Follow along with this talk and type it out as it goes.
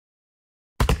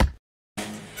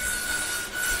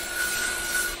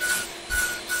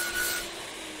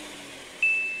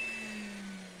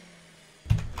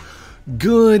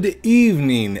Good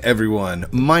evening, everyone.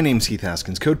 My name's Heath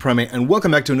Haskins, Code Primate, and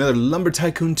welcome back to another Lumber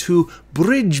Tycoon 2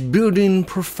 Bridge Building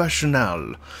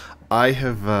Professional. I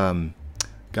have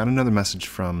got another message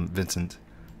from Vincent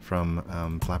from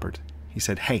Flappert. He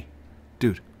said, "Hey,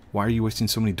 dude, why are you wasting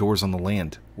so many doors on the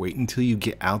land? Wait until you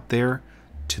get out there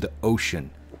to the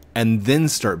ocean and then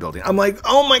start building." I'm like,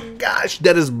 oh my gosh,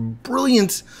 that is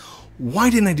brilliant. Why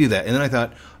didn't I do that? And then I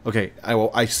thought, okay,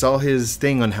 I saw his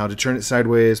thing on how to turn it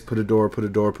sideways, put a door, put a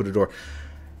door, put a door.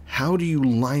 How do you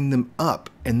line them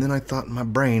up? And then I thought in my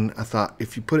brain,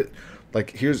 if you put it,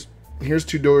 like here's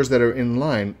two doors that are in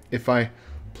line. If I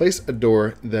place a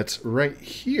door that's right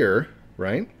here,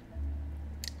 right?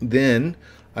 Then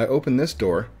I open this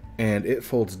door and it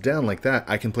folds down like that.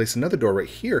 I can place another door right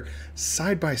here,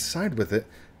 side by side with it.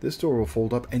 This door will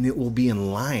fold up and it will be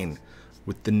in line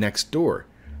with the next door.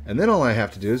 And then all I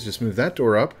have to do is just move that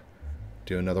door up,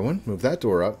 do another one, move that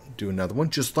door up, do another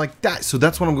one, just like that. So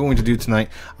that's what I'm going to do tonight.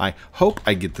 I hope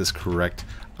I get this correct.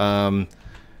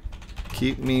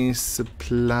 Keep me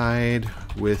supplied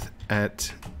with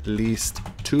at least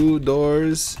 2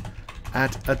 doors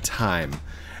at a time.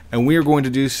 And we are going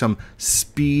to do some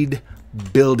speed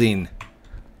building.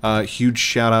 Huge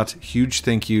shout out, huge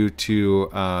thank you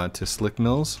to Slick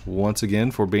Mills once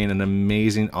again for being an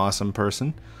amazing, awesome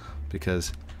person,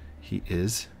 because he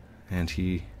is, and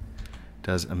he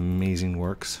does amazing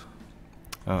works.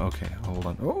 Okay, hold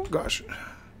on. Oh gosh.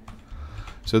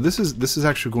 So this is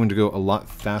actually going to go a lot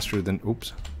faster than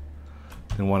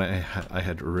what I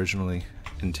had originally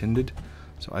intended.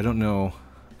 So I don't know.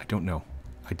 I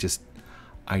just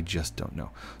don't know.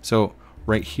 So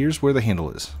right here's where the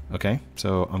handle is. Okay,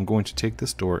 so I'm going to take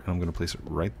this door and I'm going to place it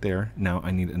right there. Now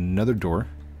I need another door.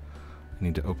 I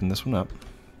need to open this one up,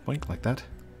 boink, like that.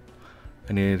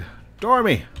 I need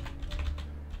Dormy.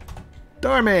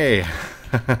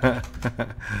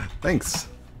 Thanks.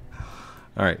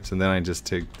 Alright, so then I just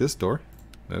take this door,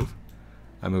 move.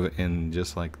 I move it in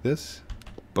just like this.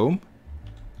 Boom.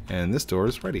 And this door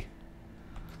is ready.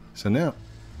 So now,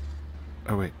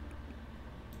 oh wait.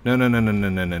 No. I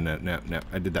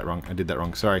did that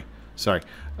wrong. Sorry.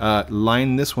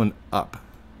 Line this one up.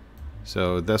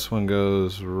 So this one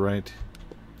goes right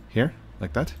here,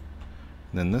 like that.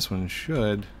 And then this one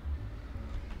should,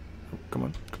 come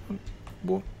on,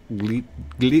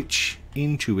 glitch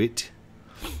into it.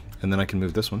 And then I can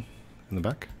move this one in the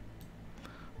back.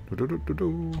 And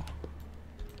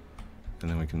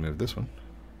then we can move this one.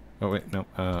 Oh wait, no,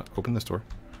 open this door.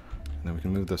 And then we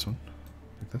can move this one,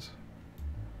 like this.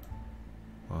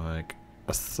 Like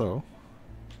so.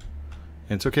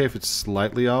 And it's okay if it's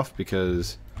slightly off,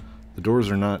 because the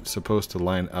doors are not supposed to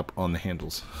line up on the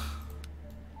handles.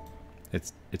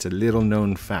 It's a little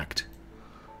known fact.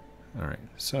 Alright,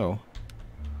 so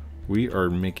we are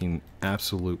making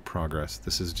absolute progress.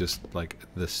 This is just like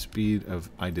the speed of,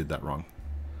 I did that wrong.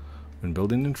 When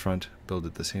building in front, build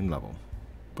at the same level.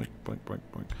 Boink, boink, boink,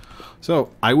 boink. So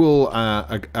I will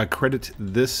credit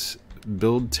this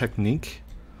build technique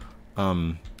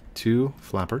to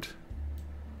Flappert,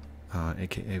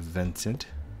 aka Vincent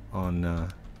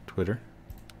on Twitter.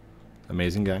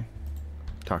 Amazing guy.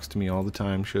 Talks to me all the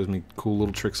time, shows me cool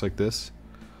little tricks like this.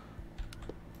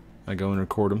 I go and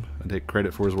record him. I take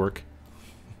credit for his work.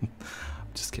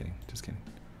 Just kidding.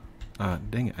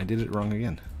 Dang it, I did it wrong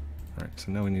again. Alright,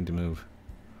 so now we need to move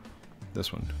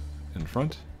this one in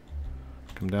front.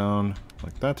 Come down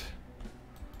like that.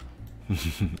 I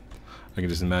can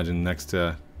just imagine next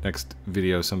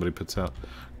video somebody puts out,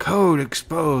 "Code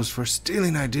exposed for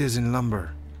stealing ideas in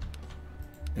lumber.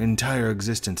 Entire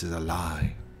existence is a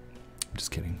lie." I'm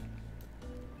just kidding.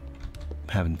 I'm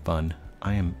having fun.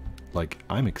 I'm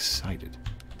excited.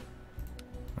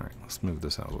 Alright, let's move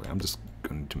this out of the way. I'm just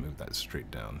going to move that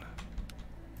straight down.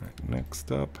 Alright,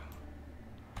 next up.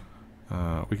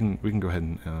 We can go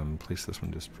ahead and place this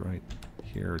one just right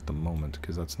here at the moment,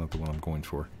 because that's not the one I'm going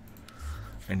for.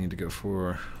 I need to go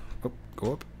for, go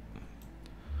up.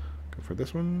 Go for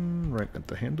this one, right at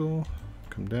the handle.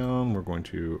 Come down, we're going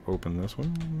to open this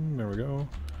one. There we go.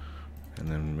 And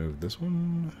then move this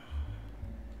one.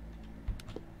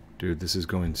 Dude, this is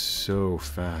going so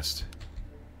fast.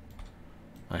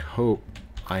 I hope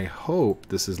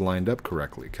this is lined up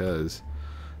correctly, because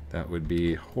that would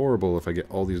be horrible if I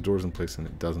get all these doors in place and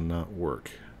it does not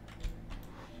work.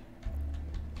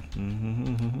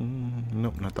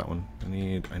 Nope, not that one.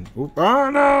 Oh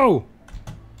no!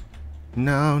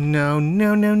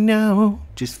 No.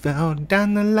 Just fell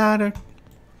down the ladder.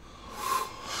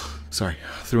 Sorry,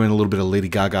 threw in a little bit of Lady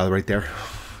Gaga right there.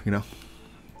 You know,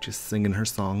 just singing her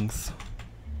songs.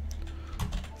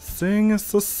 Sing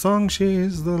us a song,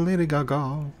 she's the Lady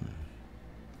Gaga.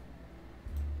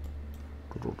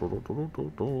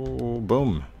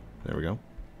 Boom. There we go.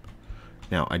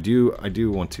 Now I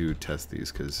do want to test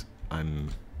these because I'm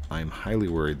highly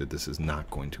worried that this is not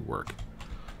going to work.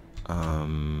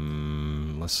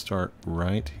 Let's start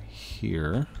right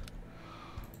here.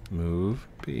 Move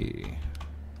B.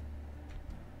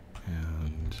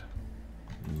 And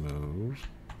move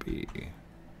B.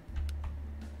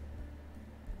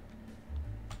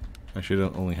 I should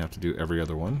only have to do every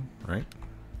other one, right?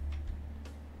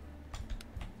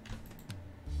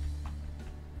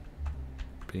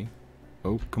 B.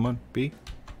 Oh, come on. B.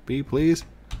 B, please.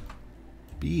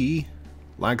 B.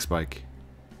 Lag spike.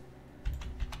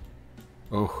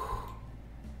 Oh.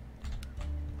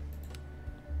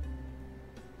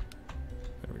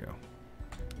 There we go.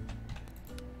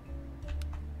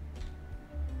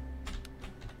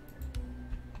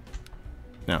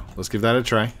 Now, let's give that a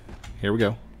try. Here we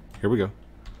go. Here we go.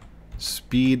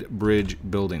 Speed bridge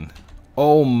building.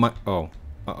 Oh my. Oh.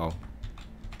 Uh-oh.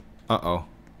 Uh-oh.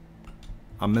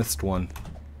 I missed one.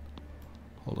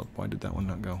 Hold up. Why did that one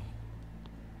not go?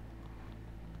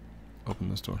 Open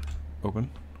this door. Open.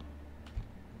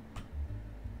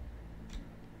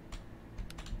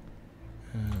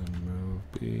 And move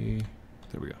B.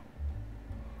 There we go.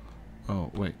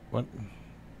 Oh, wait. What?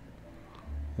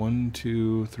 1,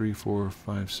 2, 3, 4,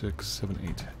 5, 6, 7,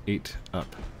 8. 8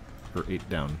 up. Or 8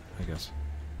 down, I guess.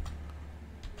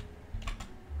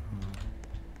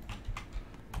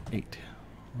 8.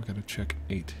 We gotta check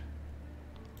 8.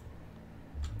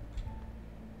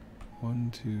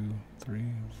 1, 2, 3,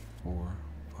 4,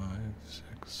 5,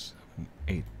 6, 7,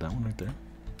 8. That one right there.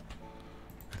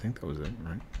 I think that was it,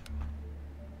 right?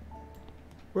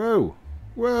 Whoa!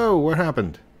 Whoa! What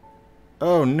happened?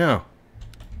 Oh no!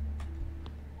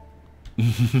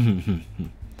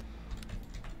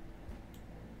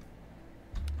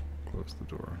 Close the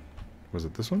door. Was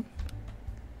it this one?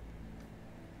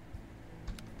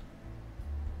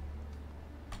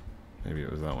 Maybe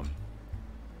it was that one.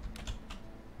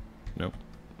 Nope.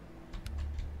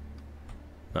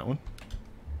 That one?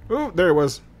 Oh, there it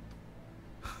was!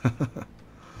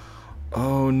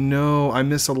 Oh no, I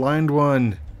misaligned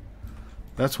one.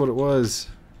 That's what it was.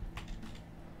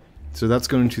 So that's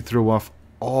going to throw off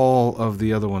all of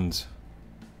the other ones.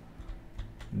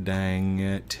 Dang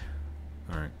it.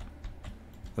 Alright.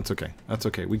 That's okay. That's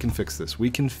okay. We can fix this. We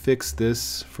can fix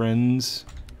this, friends.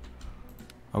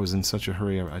 I was in such a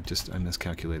hurry, I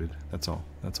miscalculated. That's all.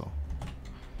 That's all.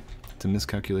 It's a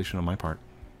miscalculation on my part.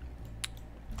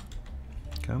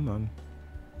 Come on.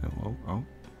 Oh, oh.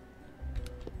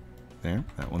 There,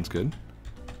 that one's good.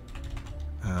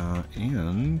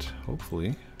 And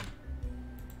hopefully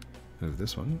move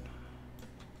this one.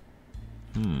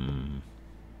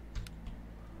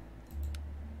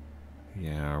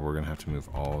 Yeah, we're gonna have to move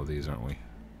all of these, aren't we?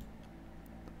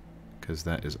 Because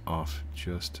that is off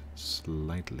just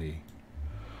slightly.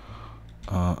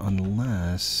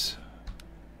 Unless...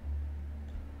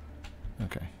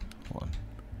 Okay, hold on.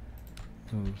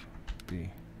 Move B.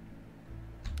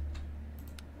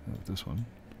 Move this one.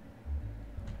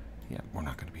 Yeah, we're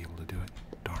not going to be able to do it.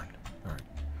 Darn. Alright.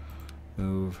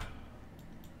 Move.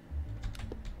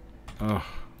 Oh.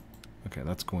 Okay,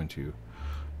 that's going to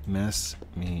mess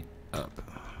me up.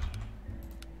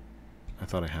 I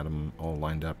thought I had them all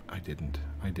lined up. I didn't.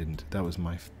 I didn't. That was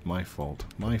my fault.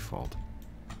 My fault.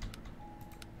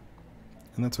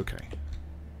 And that's okay.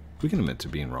 We can admit to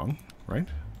being wrong, right?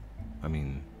 I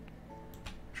mean,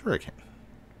 sure I can.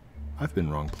 I've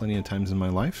been wrong plenty of times in my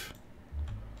life.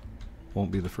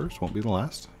 Won't be the first, won't be the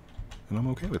last. And I'm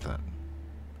okay with that.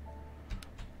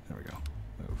 There we go.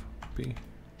 Move B.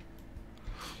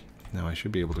 Now I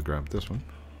should be able to grab this one.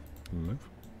 Move.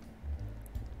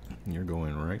 And you're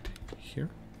going right here.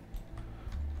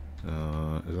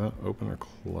 Is that open or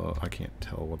close? I can't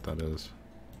tell what that is.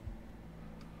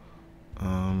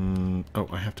 Oh,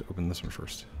 I have to open this one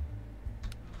first.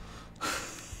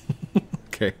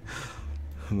 Okay.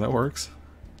 That works.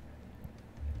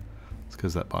 It's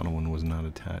because that bottom one was not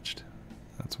attached.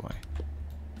 That's why.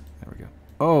 There we go.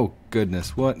 Oh,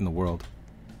 goodness. What in the world?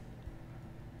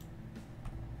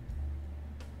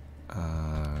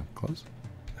 Close.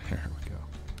 There we go.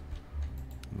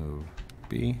 Move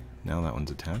B. Now that one's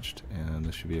attached. And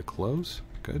this should be a close.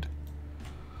 Good.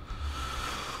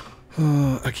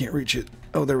 I can't reach it.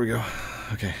 Oh, there we go.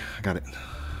 Okay, I got it.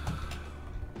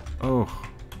 Oh,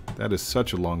 that is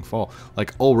such a long fall.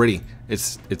 Like already,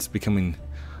 it's becoming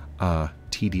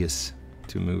tedious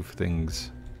to move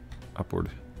things upward.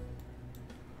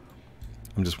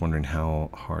 I'm just wondering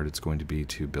how hard it's going to be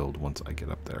to build once I get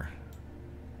up there.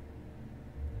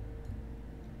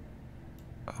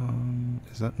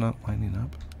 Is that not lining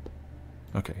up?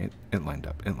 Okay, it lined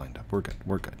up. It lined up. We're good.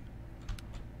 We're good.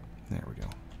 There we go.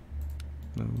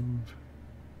 Move.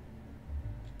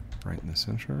 Right in the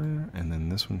center. And then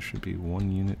this one should be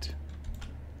 1 unit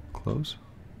close.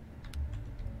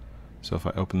 So if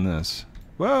I open this...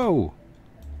 Whoa!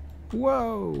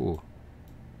 Whoa!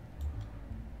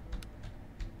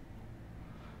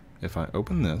 If I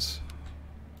open this...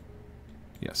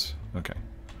 Yes. Okay.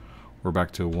 We're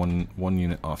back to one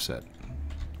unit offset.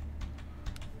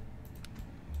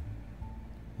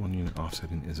 1 unit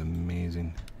offsetting is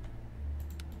amazing.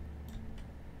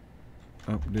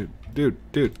 Oh,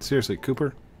 dude, seriously,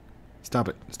 Cooper? Stop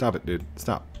it, dude,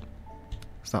 stop.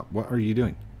 Stop, what are you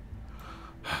doing?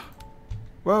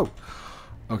 Whoa!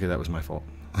 Okay, that was my fault.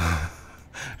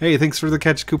 Hey, thanks for the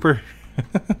catch, Cooper.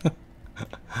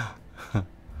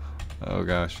 Oh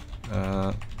gosh.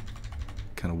 Kind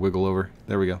of wiggle over.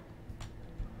 There we go.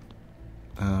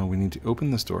 We need to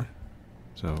open this door.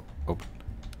 So, open.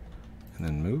 And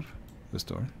then move this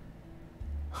door.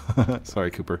 Sorry,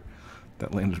 Cooper.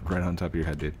 That landed right on top of your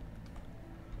head, dude.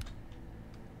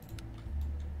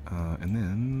 And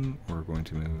then we're going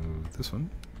to move this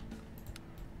one.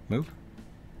 Move.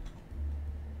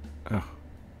 Oh.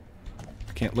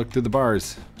 I can't look through the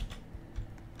bars.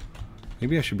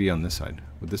 Maybe I should be on this side.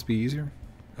 Would this be easier?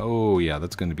 Oh, yeah,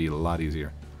 that's going to be a lot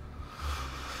easier.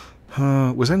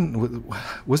 Wasn't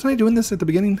I doing this at the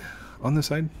beginning on this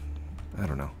side? I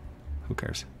don't know. Who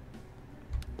cares?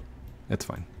 It's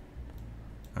fine.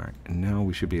 Alright, and now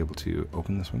we should be able to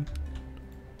open this one.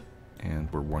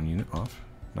 And we're 1 unit off.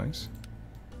 Nice.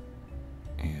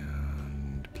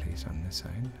 And place on this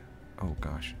side. Oh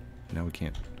gosh. Now we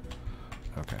can't.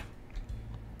 Okay.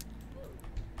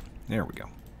 There we go.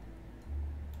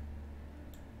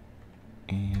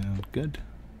 And good.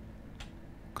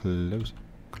 Close.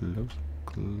 Close.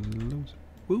 Close.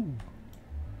 Woo!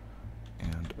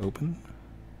 And open.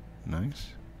 Nice.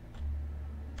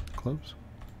 Close.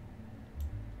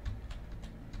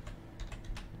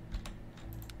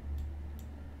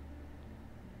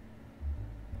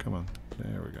 Come on.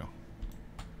 There we go.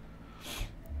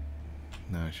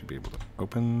 Now I should be able to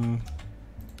open,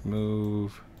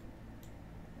 move.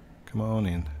 Come on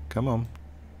in. Come on.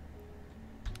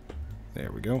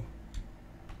 There we go.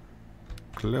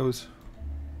 Close.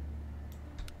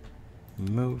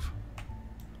 Move.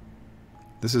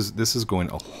 This is going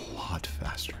a lot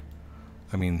faster.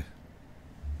 I mean,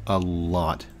 a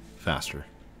lot faster.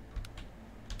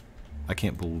 I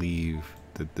can't believe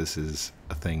that this is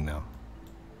a thing now.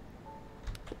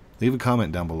 Leave a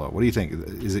comment down below. What do you think?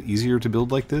 Is it easier to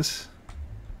build like this?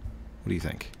 What do you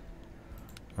think?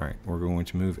 Alright, we're going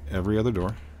to move every other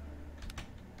door.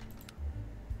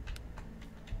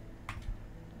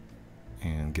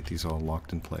 And get these all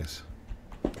locked in place.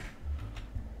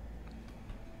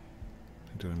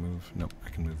 Did I move? Nope, I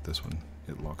can move this one.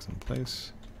 It locks in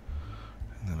place.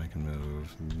 And then I can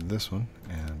move this one,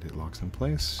 and it locks in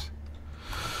place.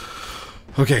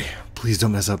 Okay, please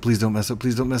don't mess up, please don't mess up,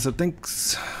 please don't mess up.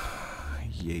 Thanks.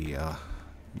 Yeah.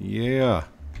 Yeah.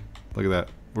 Look at that.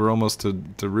 We're almost to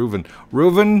Reuven.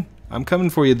 Reuven, I'm coming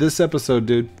for you this episode,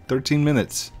 dude. 13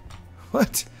 minutes.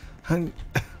 What? I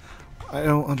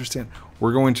don't understand.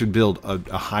 We're going to build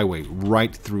a highway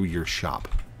right through your shop.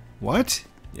 What?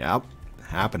 Yep.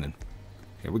 Happening.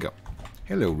 Here we go.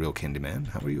 Hello, real Candyman.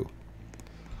 How are you?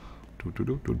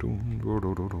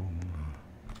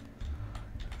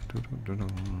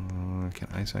 Can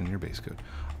I sign your base code?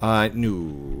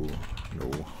 No.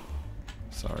 No.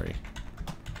 Sorry.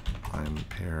 I'm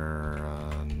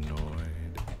paranoid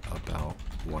about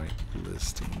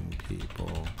whitelisting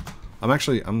people.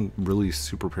 I'm really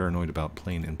super paranoid about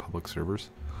playing in public servers.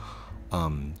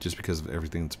 Just because of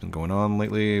everything that's been going on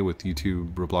lately with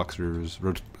YouTube, Robloxers,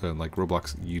 like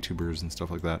Roblox YouTubers and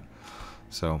stuff like that.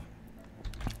 So,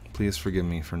 please forgive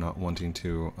me for not wanting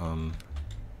to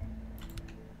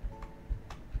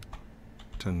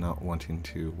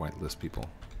whitelist people.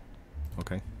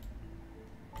 Okay?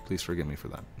 Please forgive me for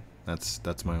that.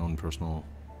 That's my own personal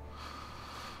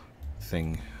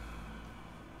thing.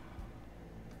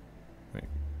 Wait,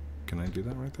 can I do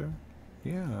that right there?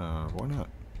 Yeah, why not?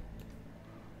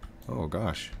 Oh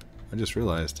gosh, I just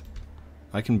realized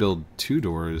I can build 2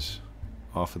 doors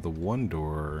off of the 1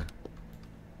 door.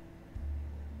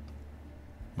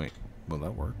 Wait, will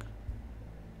that work?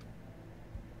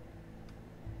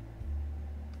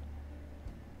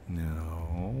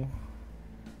 No.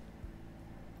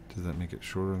 Does that make it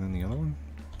shorter than the other one?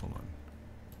 Hold on.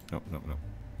 Nope, nope, nope.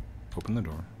 Open the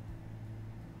door.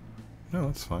 No,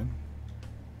 that's fine.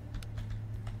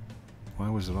 Why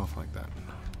was it off like that?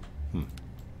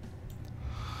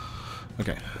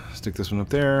 Okay, stick this one up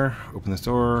there, open this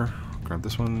door, grab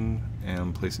this one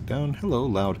and place it down. Hello,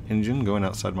 loud engine going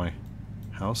outside my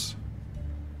house.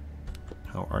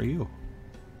 How are you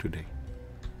today?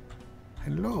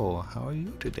 Hello, how are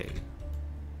you today?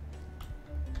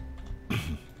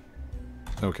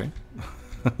 Okay.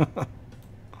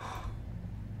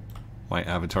 My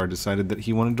avatar decided that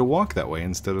he wanted to walk that way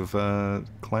instead of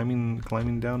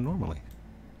climbing down normally.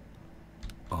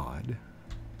 Odd.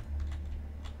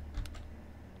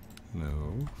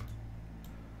 Move.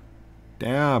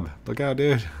 Dab! Look out,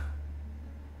 dude!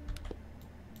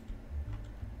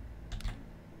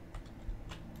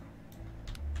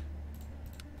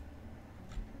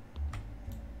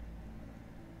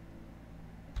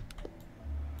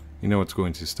 You know what's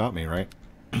going to stop me, right?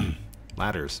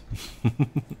 Ladders.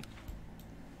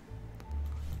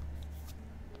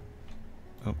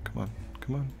 Oh, come on.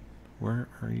 Come on. Where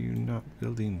are you not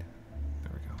building?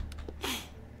 There we go.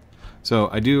 So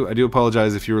I do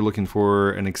apologize if you were looking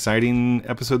for an exciting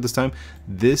episode this time.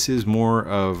 This is more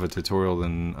of a tutorial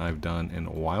than I've done in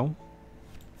a while.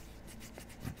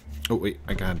 Oh wait,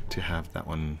 I got to have that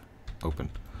one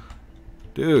open.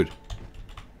 Dude,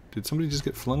 did somebody just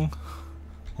get flung?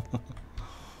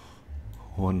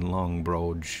 One long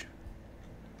bridge.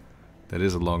 That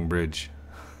is a long bridge.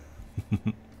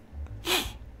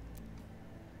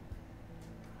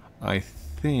 I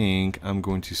think I'm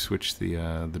going to switch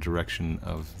the direction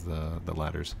of the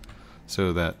ladders,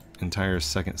 so that entire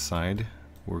second side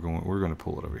we're going to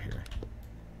pull it over here,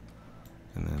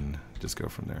 and then just go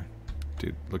from there.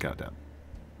 Dude, look out, Dad.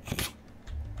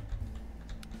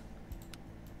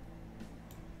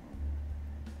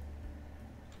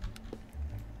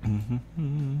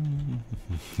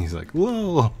 He's like,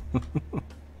 whoa.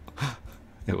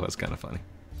 It was kind of funny.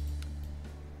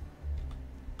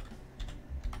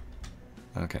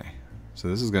 Okay, so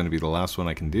this is going to be the last one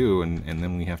I can do, and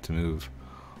then we have to move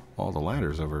all the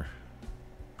ladders over.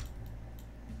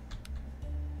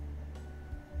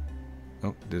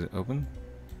 Oh, did it open?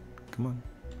 Come on.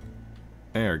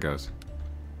 There it goes.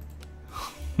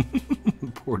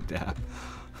 Poor Dad.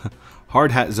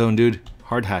 Hard hat zone, dude.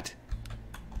 Hard hat.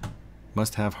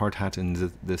 Must have hard hat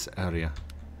in this area.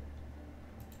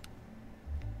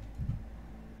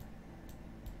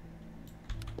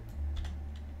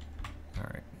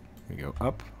 Alright, we go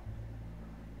up.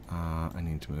 I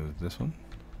need to move this one.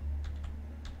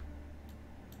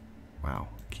 Wow,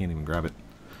 can't even grab it.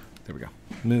 There we go.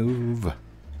 Move.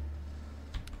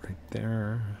 Right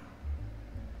there.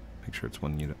 Make sure it's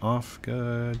one unit off.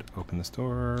 Good. Open this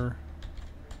door.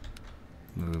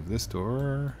 Move this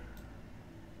door.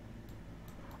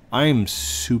 I'm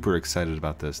super excited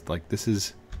about this. Like, this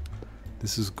is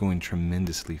going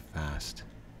tremendously fast.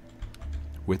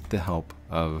 With the help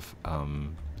of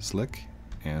Slick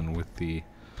and with the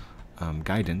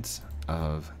guidance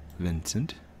of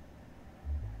Vincent,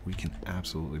 we can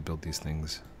absolutely build these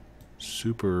things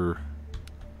super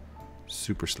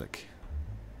slick,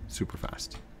 super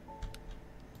fast.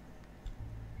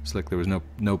 Slick, there was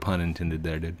no pun intended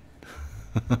there, dude.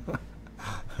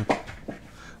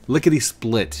 Lickety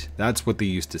split. That's what they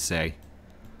used to say.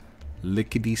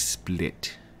 Lickety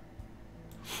split.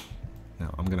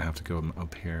 Now I'm gonna have to go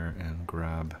up here and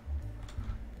grab,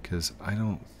 because I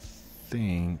don't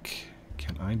think,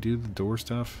 can I do the door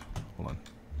stuff? Hold on.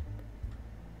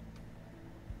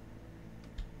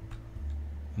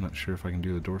 I'm not sure if I can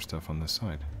do the door stuff on this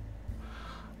side.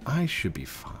 I should be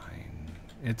fine.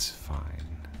 It's fine.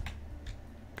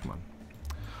 Come on.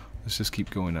 Let's just keep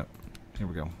going up. Here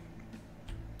we go.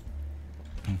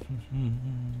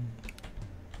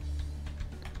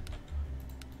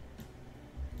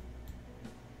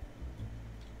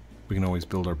 We can always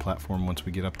build our platform once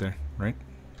we get up there, right?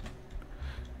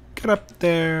 Get up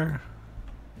there.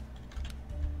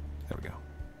 There we go.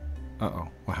 Uh-oh,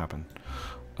 what happened?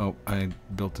 Oh, I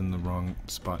built in the wrong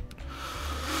spot.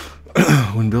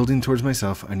 When building towards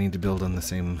myself, I need to build on the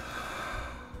same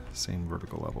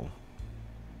vertical level.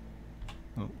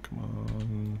 Oh, come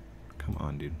on. Come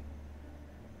on, dude.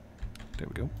 There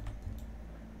we go.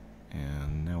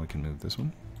 And now we can move this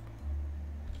one.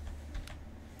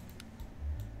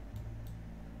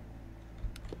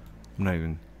 I'm not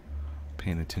even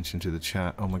paying attention to the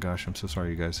chat. Oh my gosh, I'm so sorry,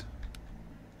 you guys.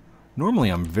 Normally,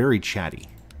 I'm very chatty.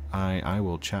 I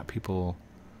will chat people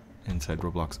inside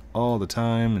Roblox all the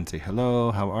time and say,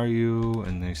 hello, how are you?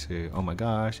 And they say, oh my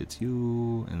gosh, it's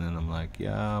you. And then I'm like,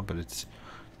 yeah, but it's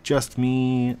just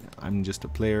me. I'm just a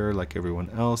player like everyone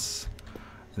else.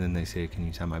 And then they say, can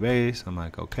you tap my base? I'm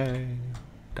like, okay,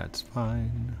 that's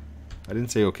fine. I didn't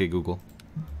say okay, Google.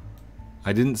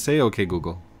 I didn't say okay,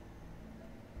 Google.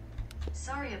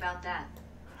 Sorry about that.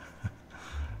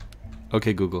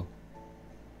 Okay, Google.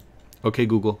 Okay,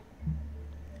 Google.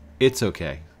 It's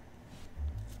okay.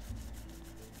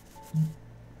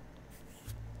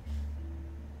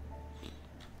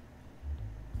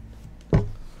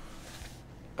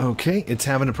 Okay, it's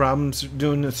having a problem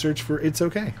doing a search for it's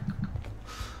okay.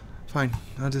 Fine,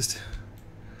 I'll just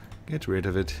get rid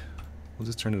of it. We'll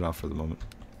just turn it off for the moment.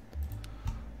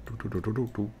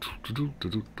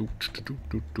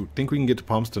 Think we can get to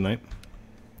Palms tonight?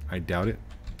 I doubt it.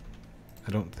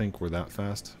 I don't think we're that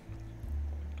fast.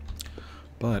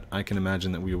 But I can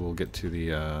imagine that we will get to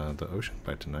the ocean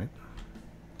by tonight.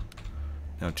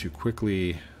 Now to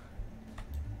quickly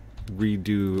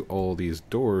redo all these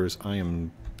doors,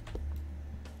 I'm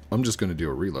just going to do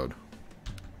a reload.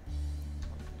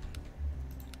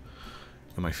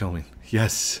 Am I filming?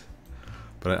 Yes.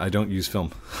 But I don't use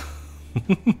film.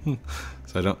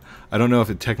 So I don't know if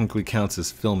it technically counts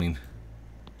as filming.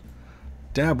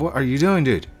 Dab, what are you doing,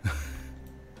 dude?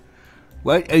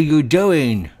 What are you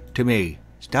doing to me?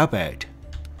 Stop it.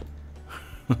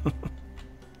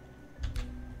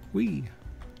 Wee.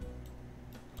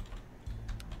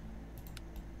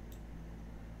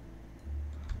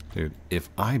 Dude, if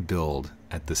I build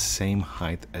at the same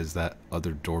height as that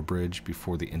other door bridge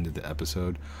before the end of the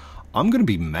episode, I'm going to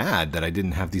be mad that I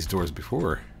didn't have these doors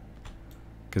before.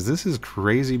 Because this is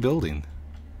crazy building.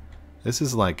 This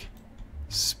is like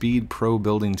speed pro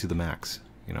building to the max,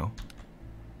 you know?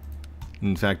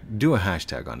 In fact, do a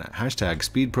hashtag on that. Hashtag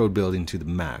speed pro building to the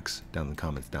max down in the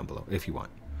comments down below if you want.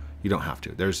 You don't have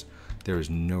to. There is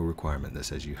no requirement that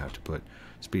says you have to put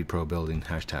speed pro building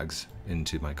hashtags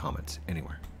into my comments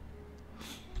anywhere.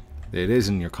 It is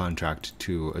in your contract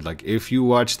to, like, if you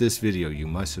watch this video, you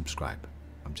must subscribe.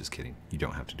 I'm just kidding. You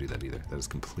don't have to do that either. That is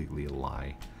completely a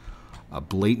lie. A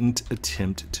blatant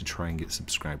attempt to try and get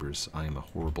subscribers. I am a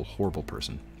horrible, horrible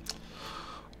person.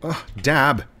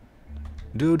 Dab.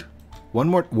 Dude, one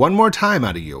more time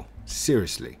out of you.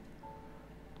 Seriously.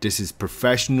 This is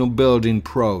professional building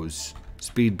pros.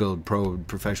 Speed build pro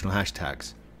professional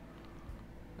hashtags.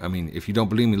 I mean, if you don't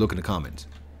believe me, look in the comments.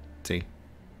 See?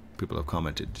 People have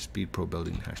commented speed pro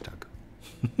building hashtag.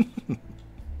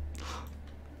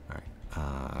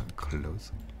 Alright,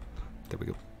 close. There we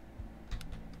go.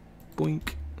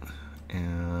 Boink.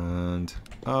 And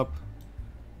up.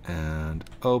 And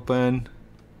open.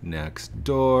 Next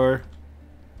door.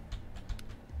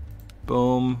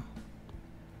 Boom.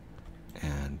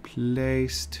 And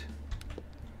placed.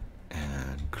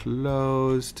 And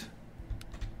closed.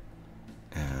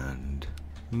 And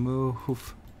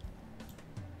move.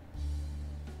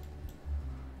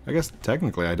 I guess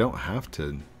technically I don't have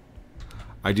to.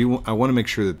 I want to make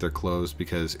sure that they're closed,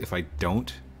 because if I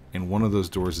don't, and one of those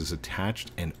doors is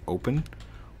attached and open,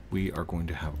 we are going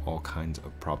to have all kinds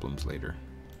of problems later.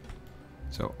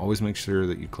 So always make sure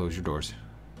that you close your doors.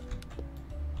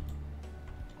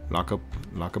 Lock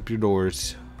up your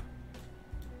doors.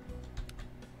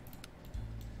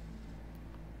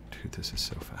 Dude, this is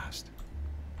so fast.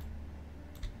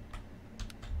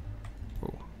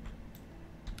 Whoa.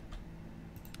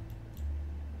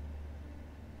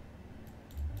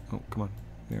 Oh, come on.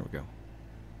 There we go.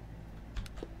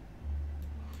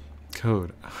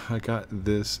 Code. I got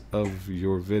this of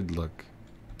your vid look.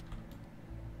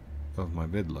 Of my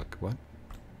vid look. What?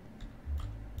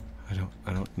 I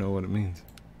don't know what it means.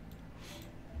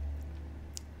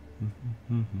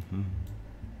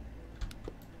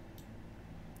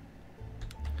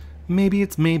 Maybe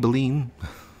it's Maybelline.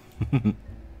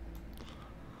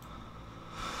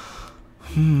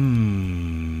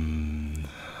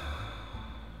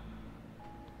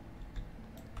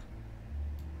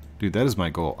 Dude, that is my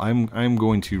goal. I'm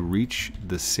going to reach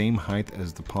the same height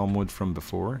as the palmwood from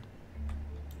before.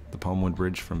 The palmwood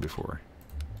bridge from before.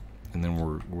 And then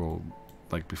we'll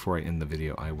like, before I end the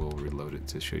video, I will reload it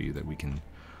to show you that we can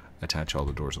attach all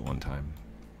the doors at one time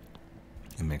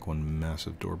and make one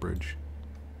massive door bridge.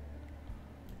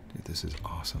 Dude, this is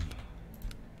awesome.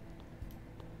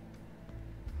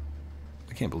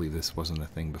 I can't believe this wasn't a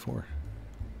thing before.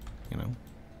 You know?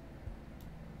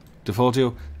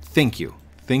 Defaultio, thank you.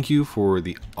 Thank you for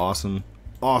the awesome,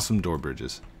 awesome door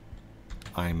bridges.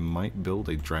 I might build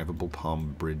a drivable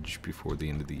palm bridge before the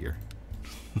end of the year.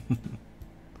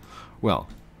 Well,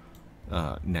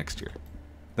 next year.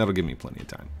 That'll give me plenty of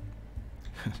time.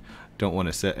 Don't want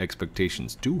to set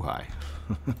expectations too high.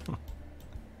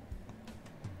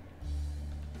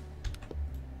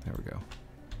 There we go.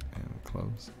 And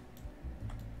close.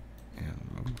 And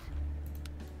move.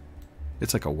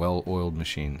 It's like a well-oiled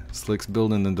machine. Slick's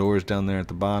building the doors down there at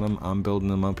the bottom. I'm building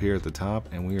them up here at the top.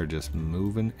 And we are just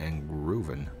moving and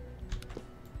grooving.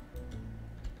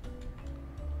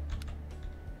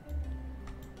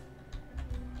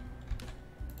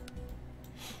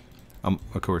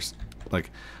 Of course, like,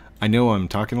 I know I'm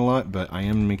talking a lot, but I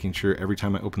am making sure every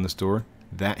time I open this door,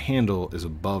 that handle is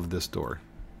above this door.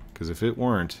 Because if it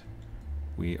weren't,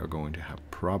 we are going to have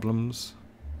problems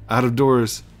out of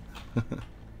doors.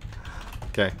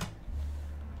 Okay.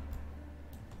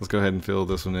 Let's go ahead and fill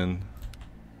this one in.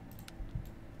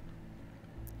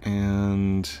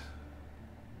 And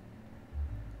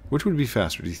which would be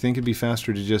faster? Do you think it'd be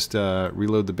faster to just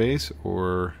reload the base,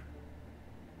 or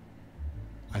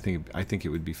I think it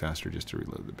would be faster just to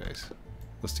reload the base.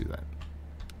 Let's do that.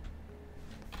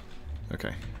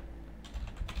 Okay.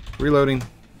 Reloading.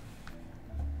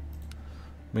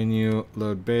 Menu,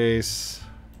 load base.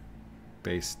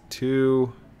 Base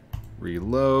 2.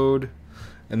 Reload.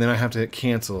 And then I have to hit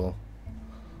cancel.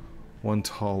 One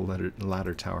tall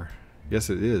ladder tower. Yes,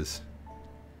 it is.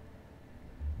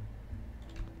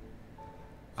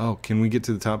 Oh, can we get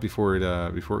to the top before it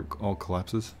all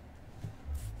collapses?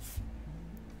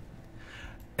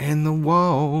 And the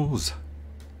walls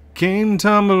came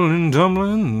tumbling,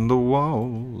 tumbling. The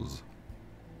walls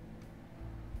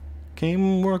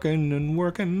came working and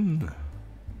working.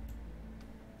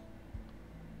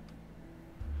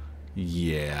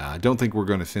 Yeah, I don't think we're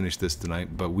going to finish this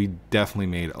tonight, but we definitely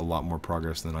made a lot more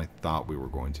progress than I thought we were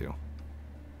going to.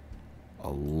 A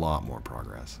lot more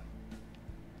progress.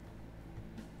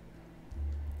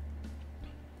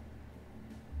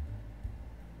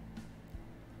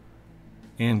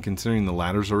 And considering the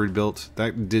ladder's already built,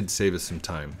 that did save us some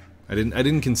time. I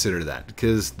didn't consider that,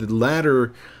 because the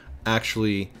ladder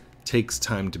actually takes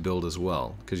time to build as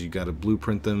well, because you got to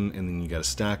blueprint them, and then you got to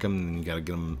stack them, and then you got to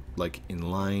get them like in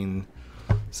line.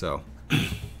 So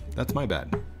that's my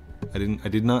bad. I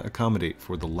did not accommodate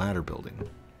for the ladder building.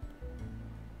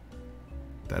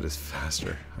 That is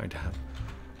faster. I'd have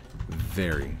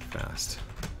very fast,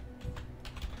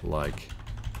 like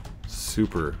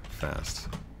super fast.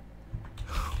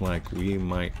 Like we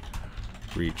might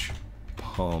reach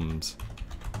palms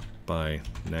by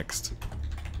next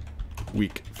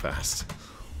week fast.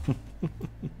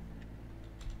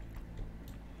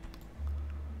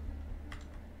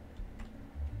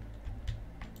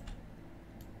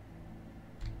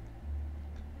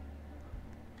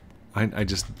 I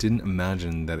just didn't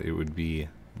imagine that it would be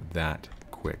that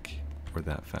quick or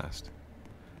that fast.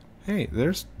 Hey,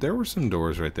 there were some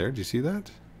doors right there. Do you see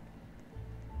that?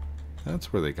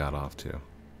 That's where they got off to.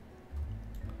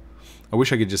 I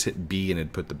wish I could just hit B and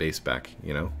it'd put the base back,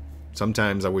 you know?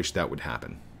 Sometimes I wish that would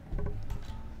happen.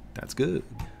 That's good.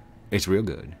 It's real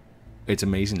good. It's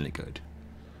amazingly good.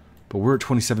 But we're at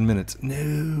 27 minutes.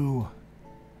 No!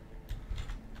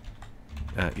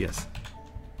 Yes.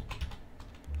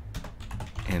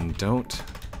 And don't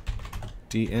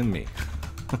DM me.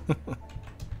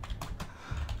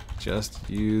 Just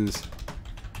use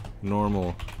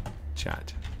normal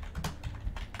chat.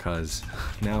 Because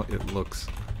now it looks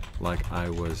like I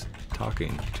was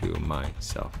talking to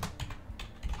myself.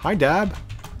 Hi, Dab.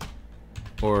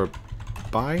 Or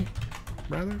bye,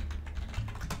 rather.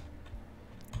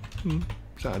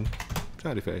 Sad.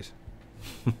 Saddy face.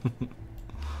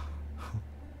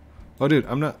 Oh, dude,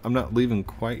 I'm not leaving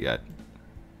quite yet.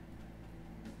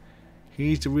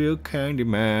 He's the real candy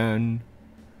man.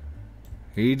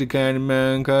 He's the candy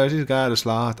man 'cause he's got a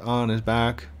sloth on his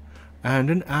back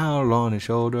and an owl on his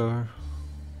shoulder.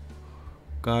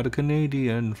 Got a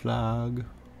Canadian flag.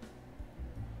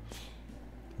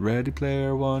 Ready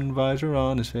Player One visor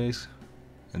on his face.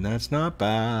 And that's not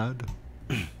bad.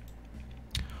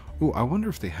 Ooh, I wonder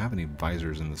if they have any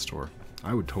visors in the store.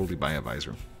 I would totally buy a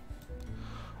visor.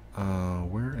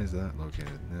 Where is that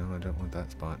located? No, I don't want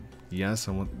that spot. Yes,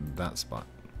 I want that spot.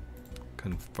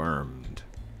 Confirmed.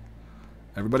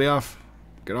 Everybody off.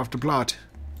 Get off the plot.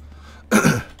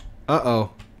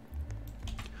 Uh-oh.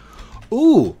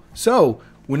 Ooh, so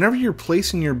whenever you're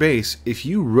placing your base, if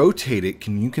you rotate it,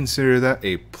 can you consider that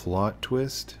a plot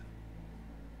twist?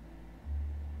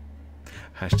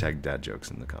 Hashtag dad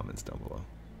jokes in the comments down below.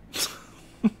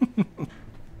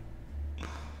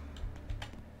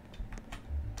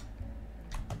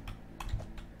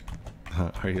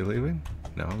 Are you leaving?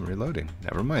 No, I'm reloading.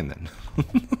 Never mind then.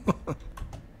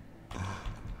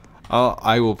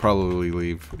 I will probably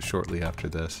leave shortly after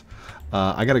this.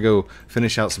 I gotta go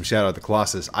finish out some Shadow of the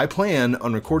Colossus. I plan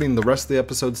on recording the rest of the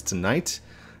episodes tonight,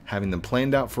 having them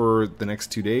planned out for the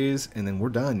next 2 days, and then we're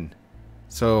done.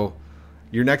 So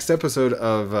your next episode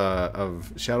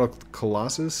of Shadow of the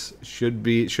Colossus should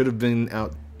have been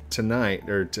out tonight,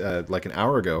 or like an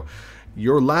hour ago.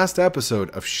 Your last episode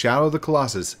of Shadow of the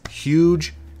Colossus,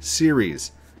 huge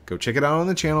series. Go check it out on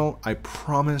the channel. I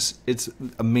promise it's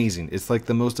amazing. It's like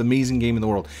the most amazing game in the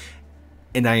world.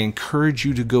 And I encourage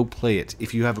you to go play it.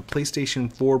 If you have a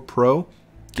PlayStation 4 Pro,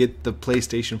 get the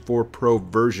PlayStation 4 Pro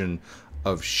version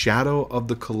of Shadow of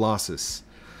the Colossus.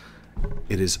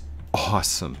 It is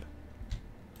awesome.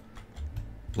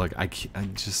 Like, I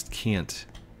just can't.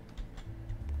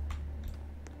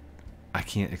 I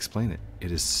can't explain it.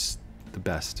 It is the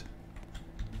best.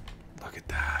 Look at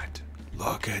that.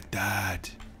 Look at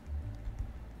that.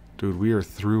 Dude, we are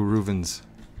through Reuven's.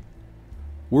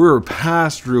 We're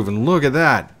past Reuven. Look at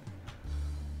that.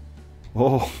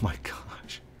 Oh my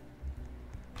gosh.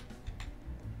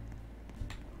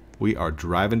 We are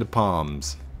driving to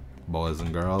Palms, boys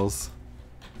and girls.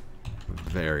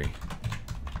 Very.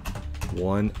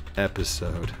 One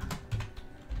episode.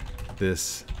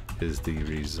 This is the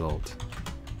result.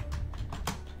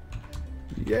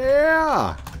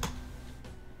 Yeah!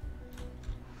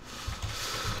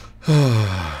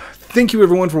 Thank you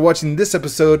everyone for watching this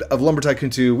episode of Lumber Tycoon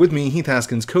 2 with me, Heath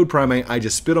Haskins, Code Primate. I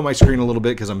just spit on my screen a little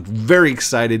bit because I'm very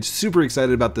excited, super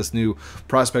excited about this new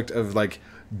prospect of like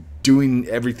doing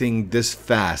everything this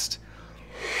fast.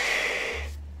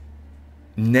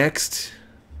 Next,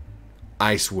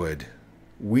 Icewood.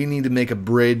 We need to make a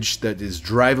bridge that is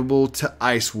drivable to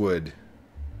Icewood.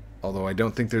 Although I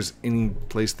don't think there's any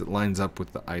place that lines up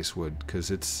with the Icewood because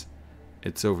it's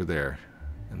over there,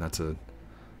 and that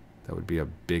would be a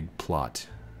big plot.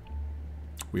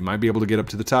 We might be able to get up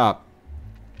to the top.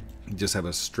 Just have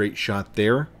a straight shot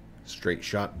there, straight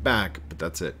shot back, but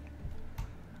that's it.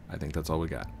 I think that's all we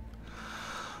got.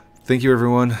 Thank you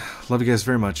everyone. Love you guys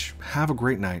very much. Have a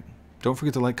great night. Don't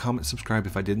forget to like, comment, subscribe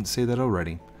if I didn't say that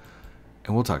already.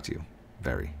 And we'll talk to you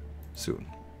very soon.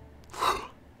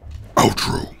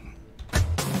 Outro.